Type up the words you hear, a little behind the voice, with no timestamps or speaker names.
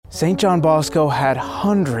St. John Bosco had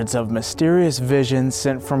hundreds of mysterious visions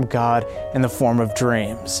sent from God in the form of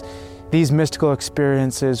dreams. These mystical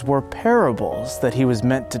experiences were parables that he was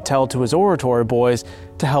meant to tell to his oratory boys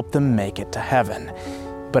to help them make it to heaven.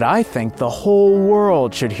 But I think the whole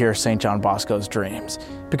world should hear St. John Bosco's dreams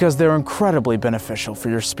because they're incredibly beneficial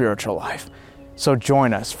for your spiritual life. So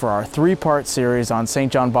join us for our 3-part series on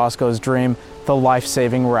St. John Bosco's dream, The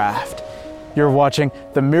Life-Saving Raft. You're watching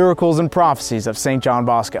The Miracles and Prophecies of St. John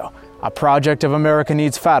Bosco, a project of America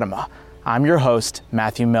Needs Fatima. I'm your host,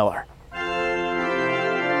 Matthew Miller.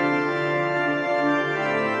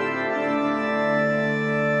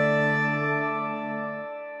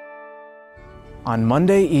 On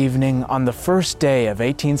Monday evening, on the first day of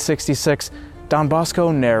 1866, Don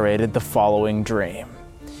Bosco narrated the following dream.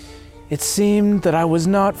 It seemed that I was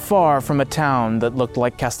not far from a town that looked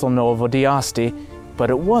like Castelnuovo d'Asti, but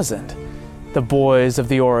it wasn't. The boys of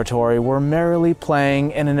the oratory were merrily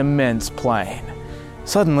playing in an immense plain.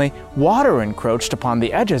 Suddenly, water encroached upon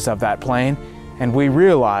the edges of that plain, and we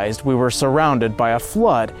realized we were surrounded by a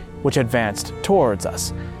flood which advanced towards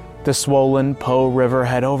us. The swollen Po River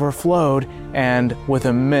had overflowed, and with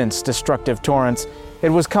immense destructive torrents, it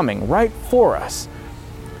was coming right for us.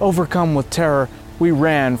 Overcome with terror, we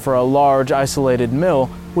ran for a large isolated mill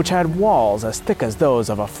which had walls as thick as those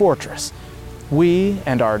of a fortress. We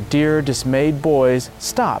and our dear dismayed boys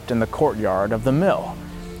stopped in the courtyard of the mill.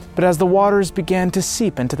 But as the waters began to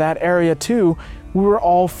seep into that area too, we were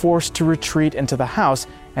all forced to retreat into the house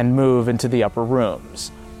and move into the upper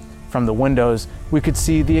rooms. From the windows, we could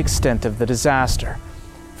see the extent of the disaster.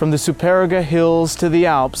 From the Superga hills to the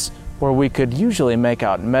Alps, where we could usually make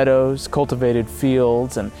out meadows, cultivated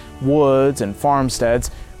fields, and woods and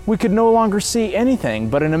farmsteads, we could no longer see anything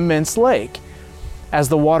but an immense lake. As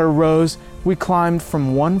the water rose, we climbed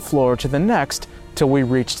from one floor to the next till we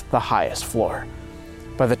reached the highest floor.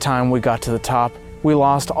 By the time we got to the top, we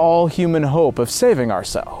lost all human hope of saving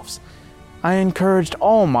ourselves. I encouraged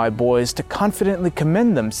all my boys to confidently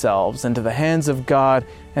commend themselves into the hands of God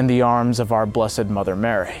and the arms of our Blessed Mother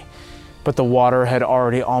Mary. But the water had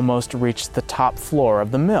already almost reached the top floor of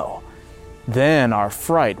the mill. Then our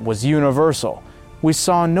fright was universal. We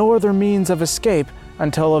saw no other means of escape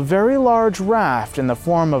until a very large raft in the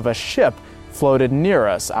form of a ship floated near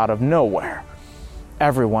us out of nowhere.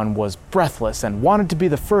 Everyone was breathless and wanted to be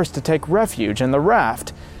the first to take refuge in the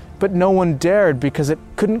raft, but no one dared because it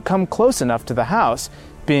couldn't come close enough to the house,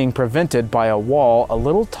 being prevented by a wall a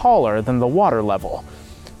little taller than the water level.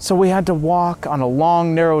 So we had to walk on a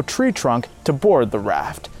long, narrow tree trunk to board the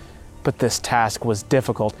raft. But this task was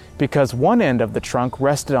difficult because one end of the trunk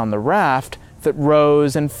rested on the raft that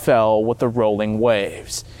rose and fell with the rolling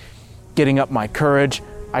waves. Getting up my courage,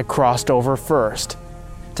 I crossed over first.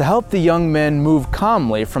 To help the young men move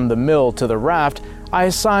calmly from the mill to the raft, I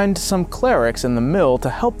assigned some clerics in the mill to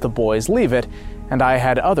help the boys leave it, and I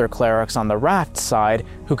had other clerics on the raft side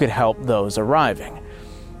who could help those arriving.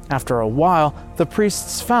 After a while, the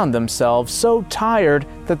priests found themselves so tired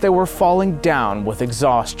that they were falling down with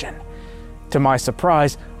exhaustion. To my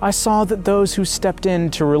surprise, I saw that those who stepped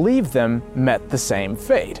in to relieve them met the same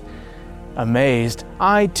fate. Amazed,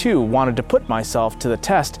 I too wanted to put myself to the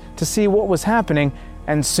test to see what was happening,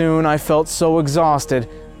 and soon I felt so exhausted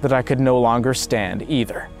that I could no longer stand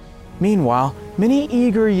either. Meanwhile, many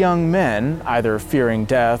eager young men, either fearing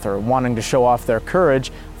death or wanting to show off their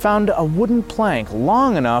courage, found a wooden plank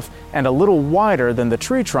long enough and a little wider than the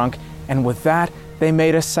tree trunk, and with that, they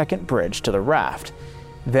made a second bridge to the raft.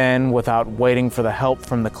 Then, without waiting for the help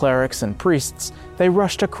from the clerics and priests, they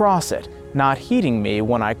rushed across it, not heeding me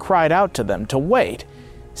when I cried out to them to wait.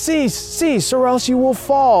 "Cease, cease, or else you will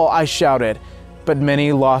fall," I shouted. But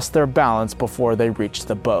many lost their balance before they reached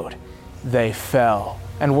the boat. They fell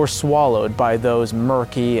and were swallowed by those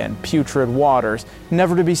murky and putrid waters,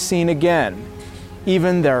 never to be seen again.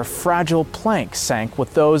 Even their fragile plank sank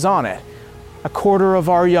with those on it. A quarter of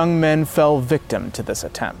our young men fell victim to this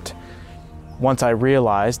attempt. Once I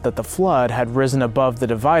realized that the flood had risen above the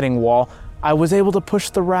dividing wall, I was able to push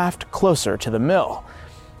the raft closer to the mill.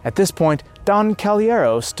 At this point, Don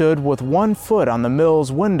Caliero stood with one foot on the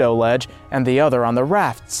mill's window ledge and the other on the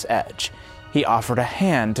raft's edge. He offered a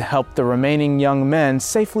hand to help the remaining young men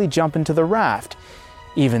safely jump into the raft.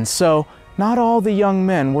 Even so, not all the young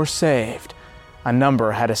men were saved. A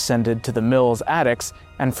number had ascended to the mill's attics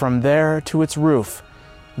and from there to its roof.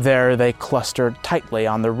 There they clustered tightly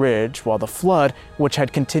on the ridge while the flood, which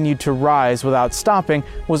had continued to rise without stopping,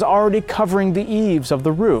 was already covering the eaves of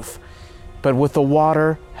the roof. But with the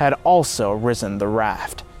water had also risen the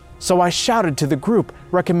raft. So I shouted to the group,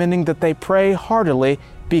 recommending that they pray heartily,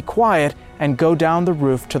 be quiet, and go down the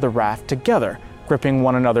roof to the raft together, gripping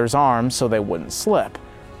one another's arms so they wouldn't slip.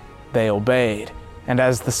 They obeyed, and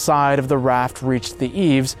as the side of the raft reached the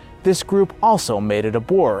eaves, this group also made it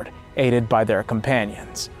aboard, aided by their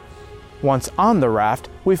companions. Once on the raft,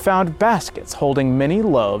 we found baskets holding many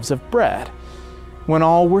loaves of bread. When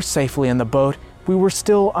all were safely in the boat, we were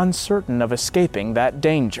still uncertain of escaping that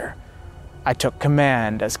danger. I took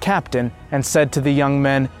command as captain and said to the young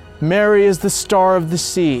men, "Mary is the star of the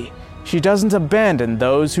sea. She doesn't abandon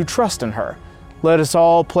those who trust in her. Let us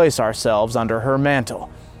all place ourselves under her mantle.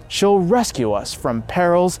 She'll rescue us from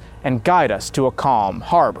perils and guide us to a calm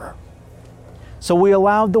harbor." So we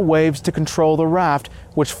allowed the waves to control the raft,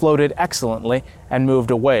 which floated excellently and moved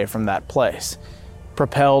away from that place.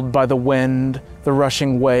 Propelled by the wind, the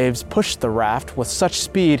rushing waves pushed the raft with such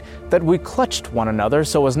speed that we clutched one another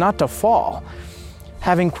so as not to fall.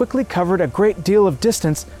 Having quickly covered a great deal of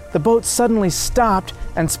distance, the boat suddenly stopped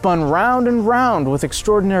and spun round and round with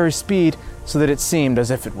extraordinary speed so that it seemed as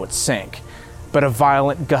if it would sink. But a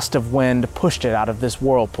violent gust of wind pushed it out of this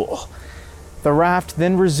whirlpool. The raft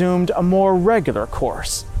then resumed a more regular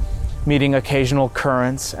course. Meeting occasional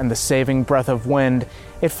currents and the saving breath of wind,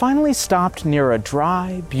 it finally stopped near a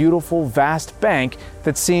dry, beautiful, vast bank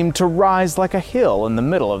that seemed to rise like a hill in the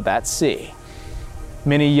middle of that sea.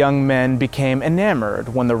 Many young men became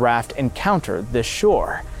enamored when the raft encountered this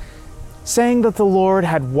shore. Saying that the Lord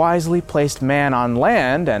had wisely placed man on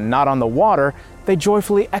land and not on the water, they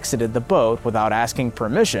joyfully exited the boat without asking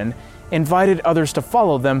permission, invited others to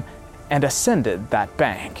follow them, and ascended that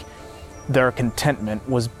bank. Their contentment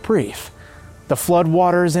was brief. The flood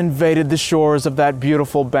waters invaded the shores of that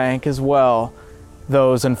beautiful bank as well.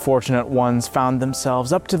 Those unfortunate ones found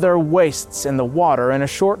themselves up to their waists in the water in a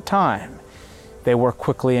short time. They were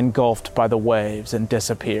quickly engulfed by the waves and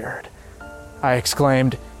disappeared. I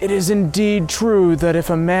exclaimed, "It is indeed true that if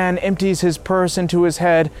a man empties his purse into his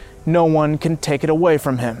head, no one can take it away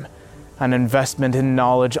from him. An investment in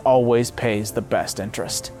knowledge always pays the best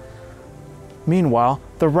interest." Meanwhile,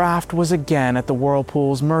 the raft was again at the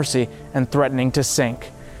whirlpool's mercy and threatening to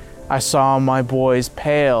sink. I saw my boys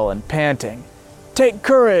pale and panting. "Take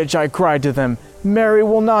courage," I cried to them. "Mary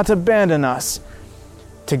will not abandon us."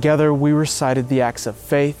 Together we recited the acts of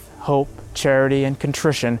faith, hope, charity, and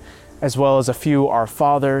contrition, as well as a few Our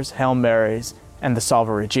Fathers, Hail Marys, and the Salve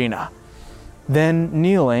Regina. Then,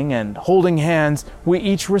 kneeling and holding hands, we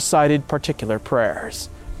each recited particular prayers.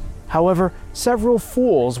 However, several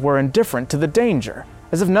fools were indifferent to the danger,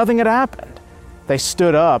 as if nothing had happened. They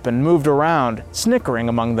stood up and moved around, snickering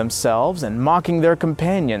among themselves and mocking their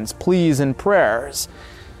companions' pleas and prayers.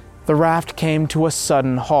 The raft came to a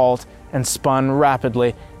sudden halt and spun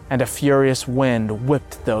rapidly, and a furious wind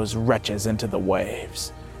whipped those wretches into the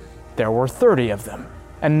waves. There were 30 of them,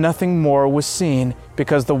 and nothing more was seen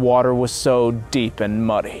because the water was so deep and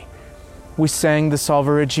muddy. We sang the Salve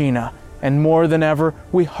Regina, and more than ever,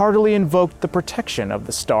 we heartily invoked the protection of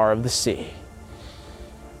the Star of the Sea.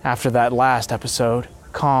 After that last episode,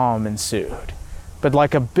 calm ensued. But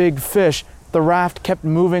like a big fish, the raft kept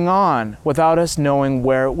moving on without us knowing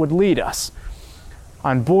where it would lead us.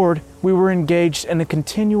 On board, we were engaged in a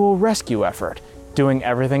continual rescue effort, doing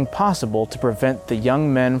everything possible to prevent the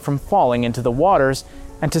young men from falling into the waters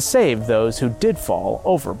and to save those who did fall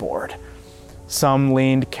overboard. Some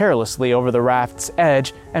leaned carelessly over the raft's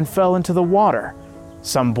edge and fell into the water.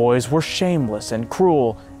 Some boys were shameless and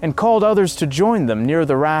cruel and called others to join them near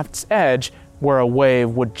the raft's edge, where a wave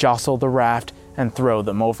would jostle the raft and throw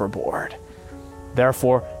them overboard.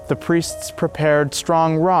 Therefore, the priests prepared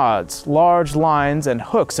strong rods, large lines, and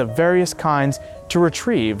hooks of various kinds to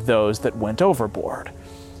retrieve those that went overboard.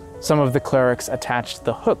 Some of the clerics attached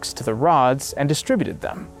the hooks to the rods and distributed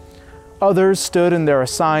them. Others stood in their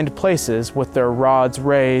assigned places with their rods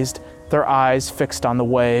raised, their eyes fixed on the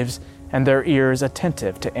waves, and their ears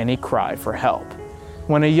attentive to any cry for help.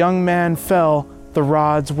 When a young man fell, the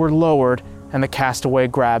rods were lowered and the castaway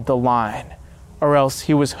grabbed the line, or else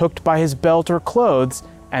he was hooked by his belt or clothes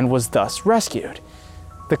and was thus rescued.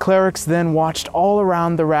 The clerics then watched all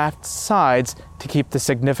around the raft's sides to keep the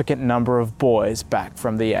significant number of boys back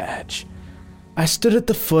from the edge. I stood at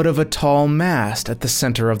the foot of a tall mast at the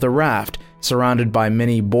center of the raft, surrounded by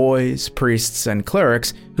many boys, priests, and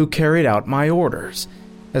clerics who carried out my orders.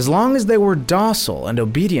 As long as they were docile and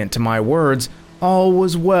obedient to my words, all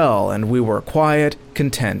was well and we were quiet,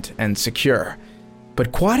 content, and secure.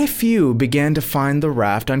 But quite a few began to find the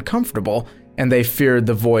raft uncomfortable, and they feared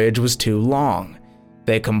the voyage was too long.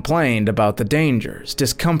 They complained about the dangers,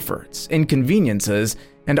 discomforts, inconveniences,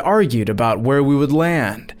 and argued about where we would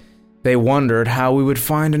land. They wondered how we would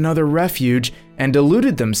find another refuge and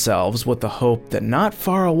deluded themselves with the hope that not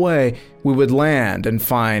far away we would land and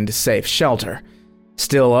find safe shelter.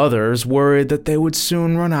 Still others worried that they would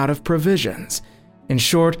soon run out of provisions. In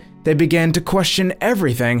short, they began to question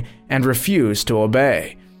everything and refused to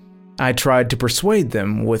obey. I tried to persuade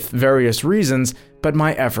them with various reasons, but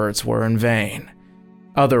my efforts were in vain.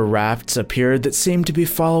 Other rafts appeared that seemed to be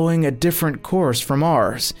following a different course from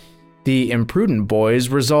ours. The imprudent boys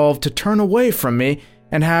resolved to turn away from me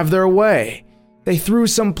and have their way. They threw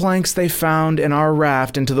some planks they found in our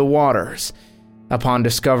raft into the waters. Upon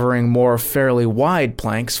discovering more fairly wide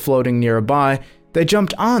planks floating nearby, they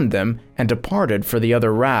jumped on them and departed for the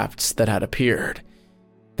other rafts that had appeared.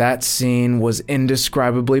 That scene was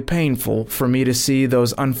indescribably painful for me to see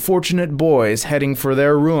those unfortunate boys heading for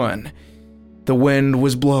their ruin. The wind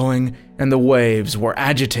was blowing and the waves were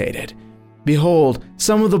agitated. Behold,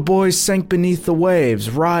 some of the boys sank beneath the waves,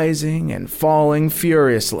 rising and falling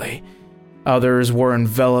furiously. Others were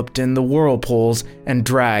enveloped in the whirlpools and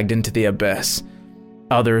dragged into the abyss.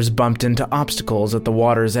 Others bumped into obstacles at the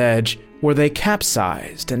water's edge, where they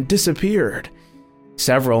capsized and disappeared.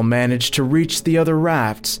 Several managed to reach the other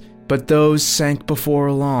rafts, but those sank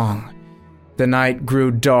before long. The night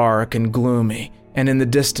grew dark and gloomy, and in the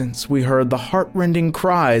distance we heard the heart-rending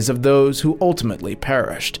cries of those who ultimately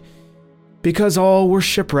perished. Because all were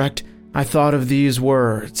shipwrecked, I thought of these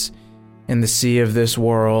words: "In the sea of this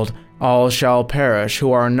world, all shall perish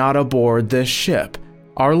who are not aboard this ship,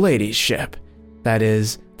 Our Lady's ship, that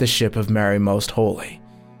is, the ship of Mary Most Holy."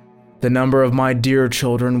 The number of my dear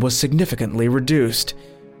children was significantly reduced.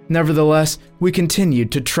 Nevertheless, we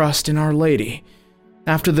continued to trust in Our Lady.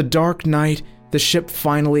 After the dark night, the ship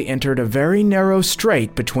finally entered a very narrow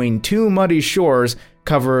strait between two muddy shores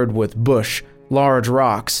covered with bush, large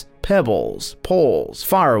rocks, pebbles, poles,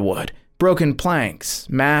 firewood, broken planks,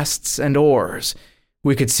 masts, and oars.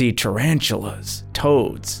 We could see tarantulas,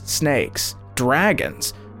 toads, snakes,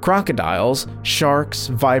 dragons, crocodiles, sharks,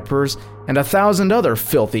 vipers, and 1,000 other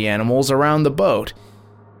filthy animals around the boat.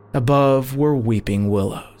 Above were weeping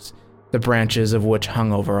willows, the branches of which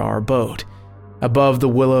hung over our boat. Above the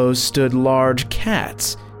willows stood large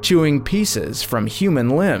cats, chewing pieces from human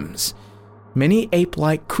limbs. Many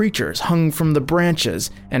ape-like creatures hung from the branches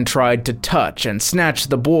and tried to touch and snatch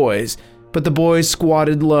the boys, but the boys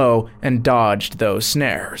squatted low and dodged those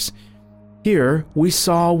snares. Here we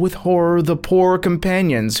saw with horror the poor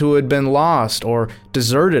companions who had been lost or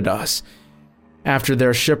deserted us. After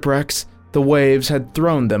their shipwrecks, the waves had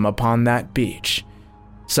thrown them upon that beach.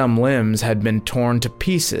 Some limbs had been torn to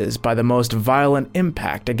pieces by the most violent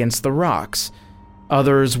impact against the rocks.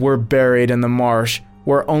 Others were buried in the marsh,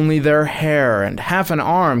 where only their hair and half an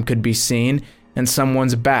arm could be seen, and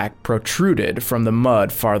someone's back protruded from the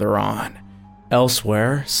mud farther on.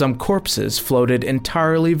 Elsewhere, some corpses floated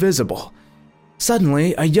entirely visible.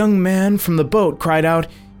 Suddenly, a young man from the boat cried out,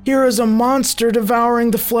 "Here is a monster devouring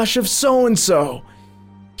the flesh of so-and-so."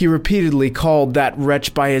 He repeatedly called that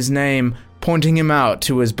wretch by his name, pointing him out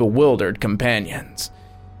to his bewildered companions.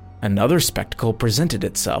 Another spectacle presented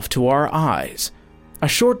itself to our eyes. A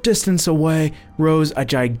short distance away rose a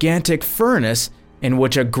gigantic furnace in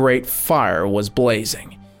which a great fire was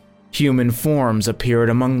blazing. Human forms appeared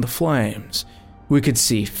among the flames. We could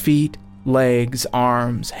see feet, legs,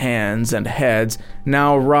 arms, hands, and heads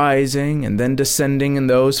now rising and then descending in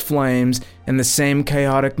those flames in the same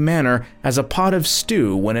chaotic manner as a pot of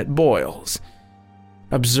stew when it boils.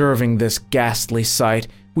 Observing this ghastly sight,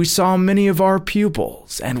 we saw many of our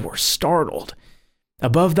pupils and were startled.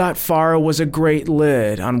 Above that fire was a great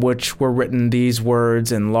lid on which were written these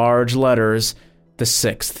words in large letters: the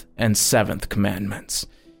 6th and 7th commandments.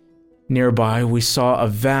 Nearby, we saw a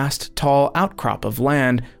vast, tall outcrop of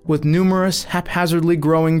land with numerous haphazardly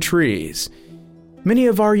growing trees. Many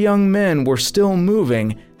of our young men were still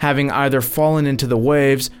moving, having either fallen into the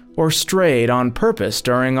waves or strayed on purpose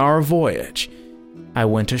during our voyage. I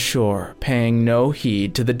went ashore, paying no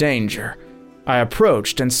heed to the danger. I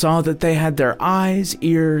approached and saw that they had their eyes,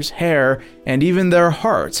 ears, hair, and even their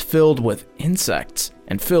hearts filled with insects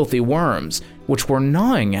and filthy worms, which were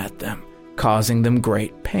gnawing at them, causing them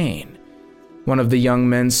great pain. One of the young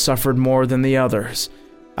men suffered more than the others.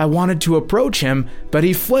 I wanted to approach him, but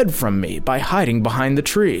he fled from me by hiding behind the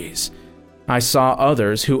trees. I saw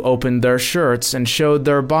others who opened their shirts and showed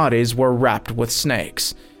their bodies were wrapped with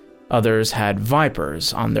snakes. Others had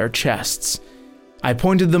vipers on their chests. I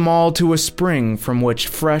pointed them all to a spring from which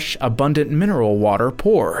fresh, abundant mineral water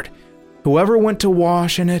poured. Whoever went to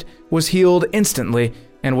wash in it was healed instantly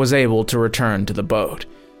and was able to return to the boat.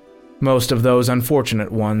 Most of those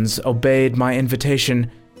unfortunate ones obeyed my invitation,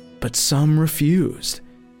 but some refused.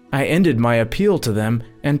 I ended my appeal to them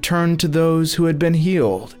and turned to those who had been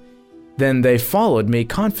healed. Then they followed me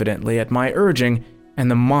confidently at my urging, and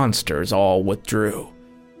the monsters all withdrew.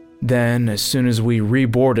 Then, as soon as we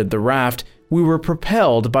reboarded the raft, we were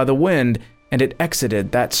propelled by the wind, and it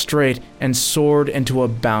exited that strait and soared into a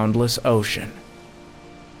boundless ocean.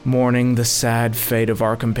 Mourning the sad fate of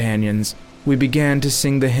our companions, we began to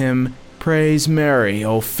sing the hymn, "Praise Mary,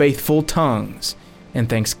 O Faithful Tongues," in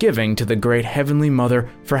thanksgiving to the great Heavenly Mother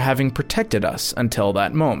for having protected us until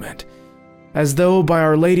that moment. As though by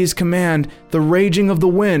Our Lady's command, the raging of the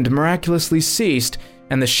wind miraculously ceased,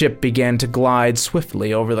 and the ship began to glide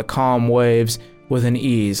swiftly over the calm waves with an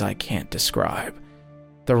ease I can't describe.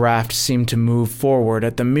 The raft seemed to move forward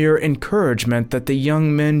at the mere encouragement that the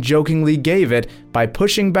young men jokingly gave it by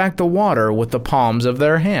pushing back the water with the palms of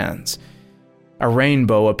their hands. A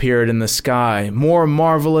rainbow appeared in the sky, more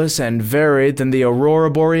marvelous and varied than the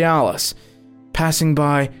aurora borealis. Passing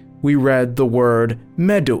by, we read the word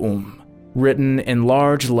Meduum, written in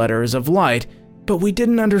large letters of light, but we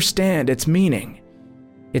didn't understand its meaning.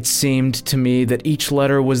 It seemed to me that each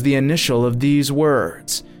letter was the initial of these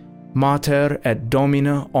words, Mater et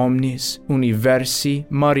Domina omnis universi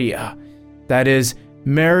Maria, that is,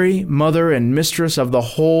 Mary, Mother and Mistress of the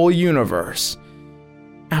whole universe.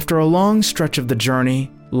 After a long stretch of the journey,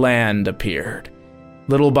 land appeared.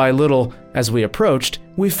 Little by little, as we approached,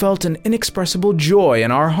 we felt an inexpressible joy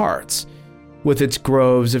in our hearts. With its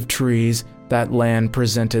groves of trees, that land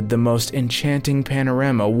presented the most enchanting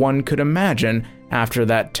panorama one could imagine after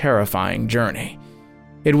that terrifying journey.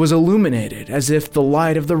 It was illuminated as if the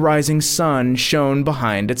light of the rising sun shone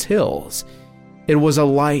behind its hills. It was a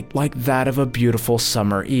light like that of a beautiful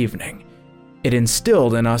summer evening. It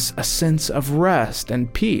instilled in us a sense of rest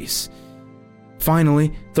and peace.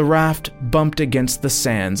 Finally, the raft bumped against the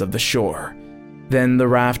sands of the shore. Then the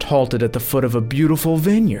raft halted at the foot of a beautiful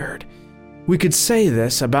vineyard. We could say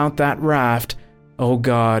this about that raft, "O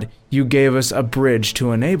God, you gave us a bridge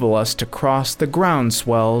to enable us to cross the ground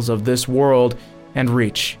swells of this world and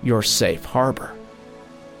reach your safe harbor."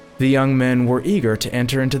 The young men were eager to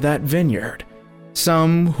enter into that vineyard.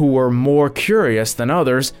 Some, who were more curious than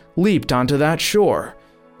others, leaped onto that shore.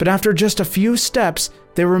 But after just a few steps,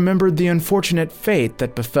 they remembered the unfortunate fate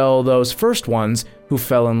that befell those first ones who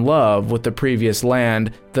fell in love with the previous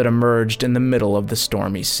land that emerged in the middle of the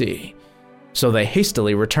stormy sea. So they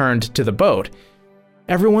hastily returned to the boat.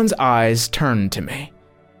 Everyone's eyes turned to me.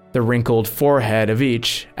 The wrinkled forehead of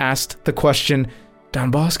each asked the question,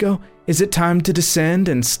 "Don Bosco, is it time to descend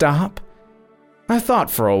and stop?" I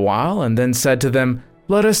thought for a while and then said to them,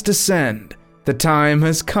 "Let us descend. The time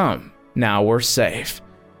has come. Now we're safe."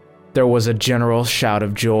 There was a general shout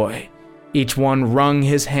of joy. Each one wrung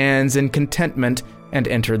his hands in contentment and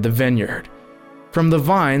entered the vineyard. From the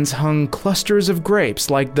vines hung clusters of grapes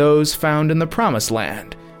like those found in the Promised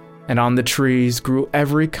Land, and on the trees grew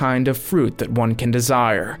every kind of fruit that one can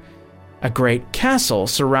desire. A great castle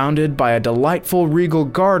surrounded by a delightful regal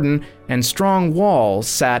garden and strong walls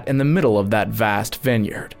sat in the middle of that vast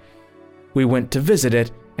vineyard. We went to visit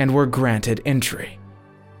it and were granted entry.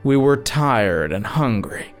 We were tired and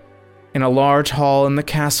hungry. In a large hall in the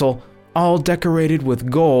castle, all decorated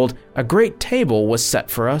with gold, a great table was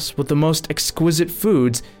set for us with the most exquisite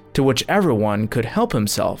foods to which everyone could help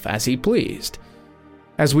himself as he pleased.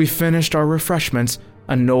 As we finished our refreshments,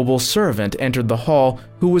 a noble servant entered the hall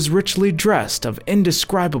who was richly dressed of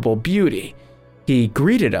indescribable beauty. He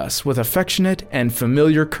greeted us with affectionate and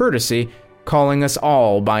familiar courtesy, calling us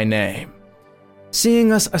all by name.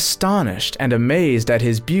 Seeing us astonished and amazed at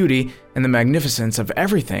his beauty and the magnificence of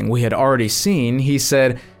everything we had already seen, he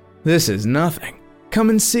said, "This is nothing. Come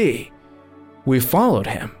and see." We followed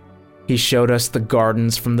him. He showed us the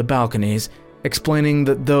gardens from the balconies, explaining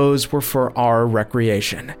that those were for our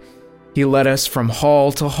recreation. He led us from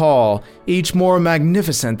hall to hall, each more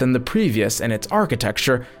magnificent than the previous in its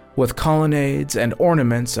architecture, with colonnades and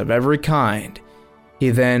ornaments of every kind. He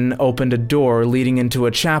then opened a door leading into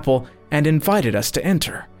a chapel and invited us to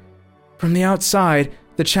enter. From the outside,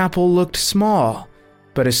 the chapel looked small,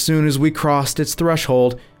 but as soon as we crossed its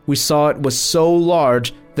threshold, we saw it was so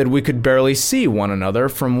large that we could barely see one another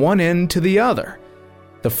from one end to the other.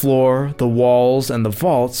 The floor, the walls, and the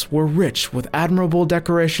vaults were rich with admirable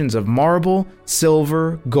decorations of marble,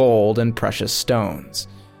 silver, gold, and precious stones.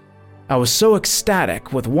 I was so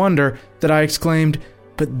ecstatic with wonder that I exclaimed,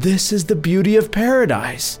 "But this is the beauty of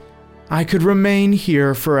paradise! I could remain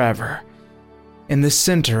here forever." In the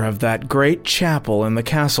center of that great chapel in the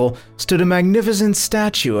castle stood a magnificent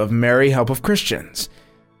statue of Mary, Help of Christians.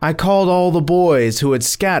 I called all the boys who had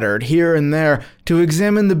scattered here and there to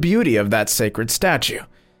examine the beauty of that sacred statue.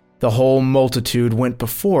 The whole multitude went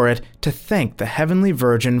before it to thank the Heavenly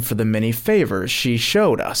Virgin for the many favors she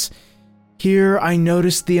showed us. Here I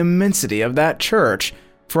noticed the immensity of that church,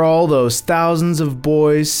 for all those thousands of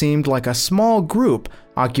boys seemed like a small group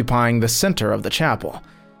occupying the center of the chapel.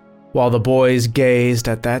 While the boys gazed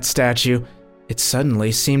at that statue, it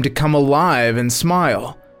suddenly seemed to come alive and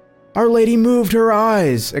smile. "Our Lady moved her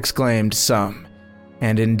eyes," exclaimed some.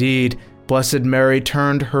 And indeed, Blessed Mary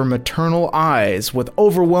turned her maternal eyes with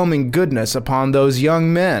overwhelming goodness upon those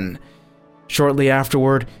young men. Shortly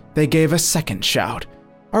afterward, they gave a second shout.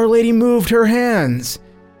 "Our Lady moved her hands."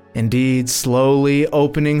 Indeed, slowly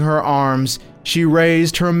opening her arms, she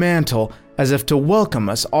raised her mantle as if to welcome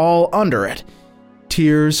us all under it.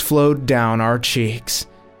 Tears flowed down our cheeks.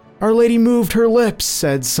 "Our Lady moved her lips,"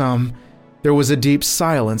 said some. There was a deep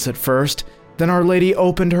silence at first. Then Our Lady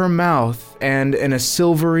opened her mouth and, in a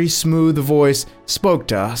silvery, smooth voice, spoke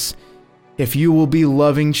to us. "If you will be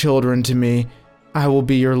loving children to me, I will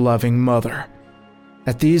be your loving mother."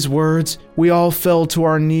 At these words, we all fell to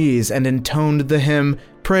our knees and intoned the hymn,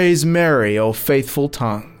 "Praise Mary, O faithful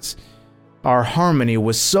tongues." Our harmony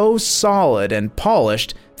was so solid and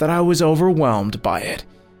polished that I was overwhelmed by it.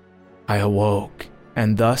 I awoke,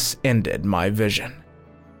 and thus ended my vision.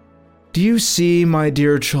 Do you see, my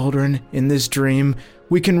dear children, in this dream,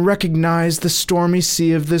 we can recognize the stormy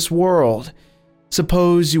sea of this world.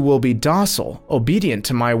 Suppose you will be docile, obedient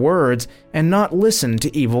to my words, and not listen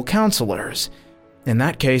to evil counselors. In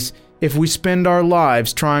that case, if we spend our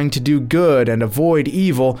lives trying to do good and avoid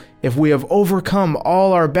evil, if we have overcome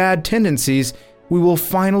all our bad tendencies, we will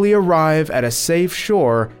finally arrive at a safe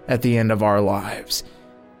shore at the end of our lives.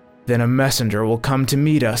 Then a messenger will come to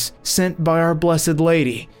meet us, sent by our Blessed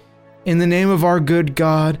Lady. In the name of our good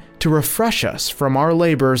God, to refresh us from our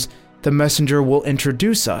labors, the messenger will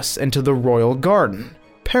introduce us into the royal garden,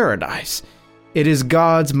 paradise. It is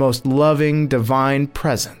God's most loving, divine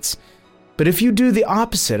presence. But if you do the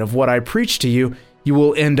opposite of what I preach to you, you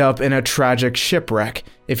will end up in a tragic shipwreck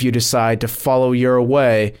if you decide to follow your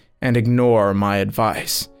way and ignore my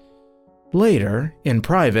advice. Later, in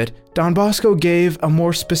private, Don Bosco gave a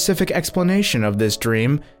more specific explanation of this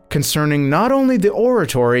dream concerning not only the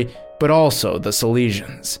oratory, but also the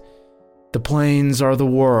Salesians. The plains are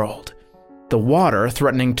the world. The water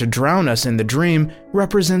threatening to drown us in the dream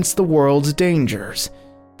represents the world's dangers.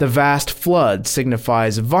 The vast flood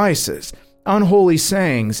signifies vices, unholy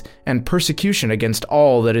sayings, and persecution against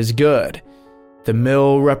all that is good. The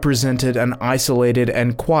mill represented an isolated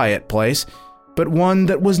and quiet place, but one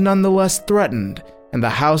that was nonetheless threatened, and the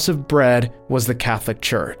house of bread was the Catholic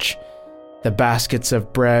Church. The baskets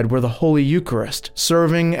of bread were the Holy Eucharist,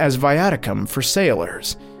 serving as viaticum for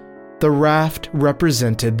sailors. The raft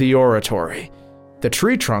represented the oratory. The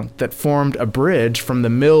tree trunk that formed a bridge from the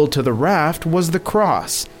mill to the raft was the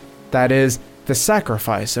cross, that is, the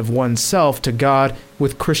sacrifice of oneself to God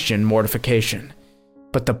with Christian mortification.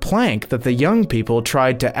 But the plank that the young people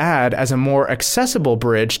tried to add as a more accessible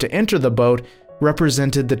bridge to enter the boat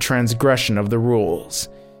represented the transgression of the rules.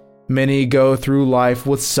 Many go through life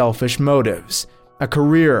with selfish motives, a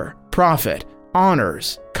career, profit,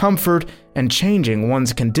 honors, comfort, and changing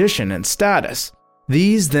one's condition and status.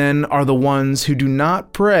 These, then, are the ones who do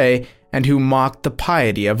not pray and who mock the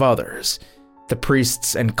piety of others. The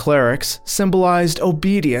priests and clerics symbolized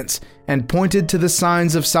obedience and pointed to the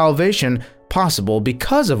signs of salvation possible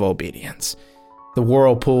because of obedience. The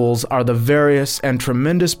whirlpools are the various and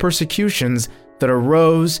tremendous persecutions that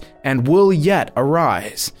arose and will yet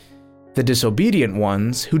arise. The disobedient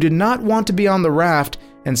ones, who did not want to be on the raft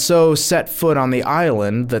and so set foot on the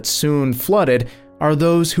island that soon flooded, are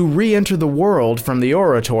those who re-enter the world from the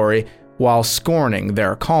oratory while scorning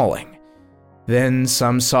their calling. Then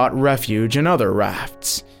some sought refuge in other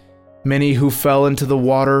rafts. Many who fell into the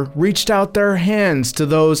water reached out their hands to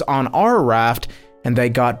those on our raft, and they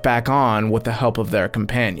got back on with the help of their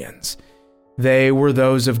companions. They were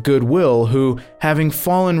those of goodwill who, having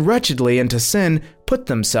fallen wretchedly into sin, put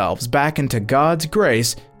themselves back into God's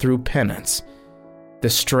grace through penance. The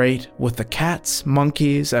strait with the cats,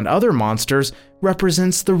 monkeys, and other monsters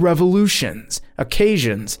represents the revolutions,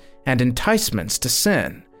 occasions, and enticements to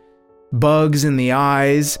sin. Bugs in the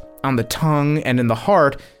eyes, on the tongue, and in the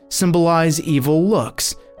heart symbolize evil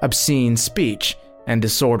looks, obscene speech, and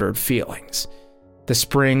disordered feelings. The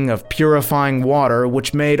spring of purifying water,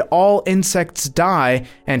 which made all insects die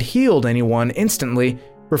and healed anyone instantly,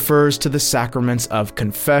 refers to the sacraments of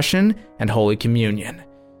confession and Holy Communion.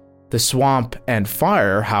 The swamp and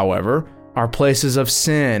fire, however, are places of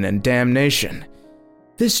sin and damnation.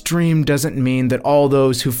 This dream doesn't mean that all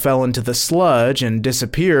those who fell into the sludge and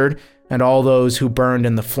disappeared, and all those who burned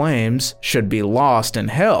in the flames, should be lost in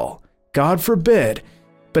hell. God forbid.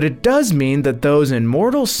 But it does mean that those in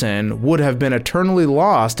mortal sin would have been eternally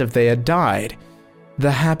lost if they had died. The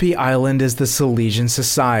happy island is the Salesian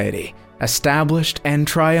society, established and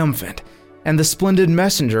triumphant, and the splendid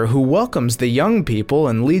messenger who welcomes the young people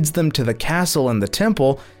and leads them to the castle and the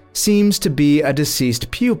temple seems to be a deceased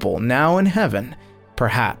pupil now in heaven,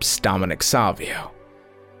 perhaps Dominic Savio.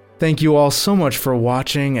 Thank you all so much for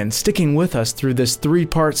watching and sticking with us through this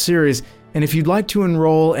 3-part series, and if you'd like to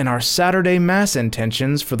enroll in our Saturday Mass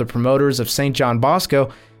intentions for the promoters of St. John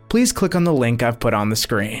Bosco, please click on the link I've put on the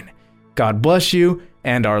screen. God bless you,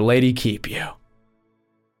 and Our Lady keep you.